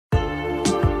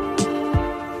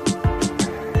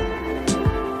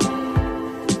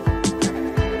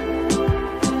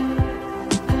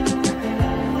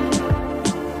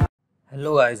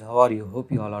Hello guys, how are you?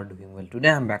 Hope you all are doing well. Today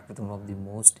I'm back with one of the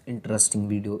most interesting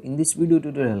video. In this video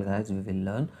tutorial guys, we will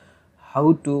learn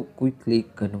how to quickly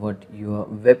convert your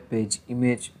web page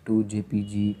image to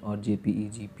JPG or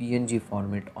JPEG PNG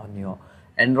format on your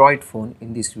Android phone.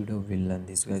 In this video we'll learn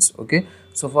this guys. Okay,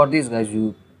 so for this guys,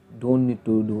 you don't need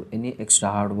to do any extra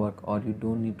hard work, or you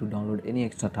don't need to download any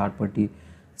extra third-party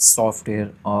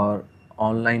software or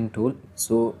online tool.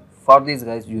 So for this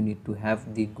guys, you need to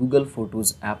have the Google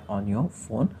Photos app on your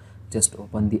phone. Just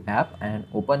open the app and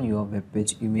open your web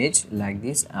page image like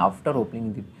this. After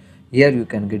opening the here, you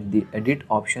can get the edit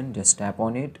option. Just tap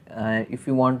on it, and if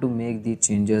you want to make the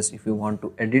changes, if you want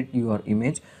to edit your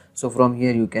image, so from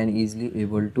here you can easily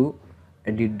able to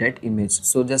edit that image.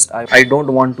 So just I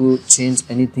don't want to change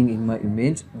anything in my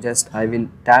image. Just I will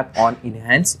tap on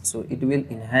enhance, so it will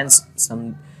enhance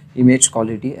some image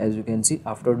quality. As you can see,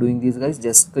 after doing this guys,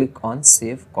 just click on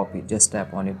save copy. Just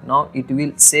tap on it. Now it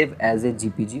will save as a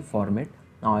JPG format.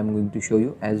 Now I'm going to show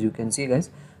you. As you can see guys,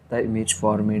 the image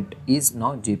format is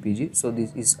now JPG. So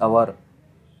this is our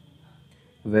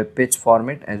web page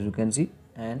format, as you can see,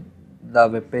 and the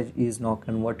web page is now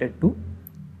converted to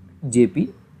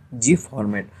JPG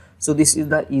format. So this is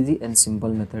the easy and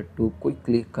simple method to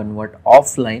quickly convert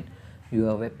offline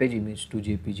your web page image to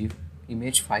JPG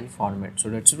image file format. So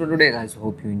that's it for today guys.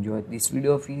 Hope you enjoyed this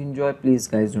video. If you enjoy, please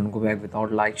guys don't go back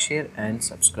without like, share and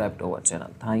subscribe to our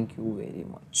channel. Thank you very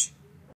much.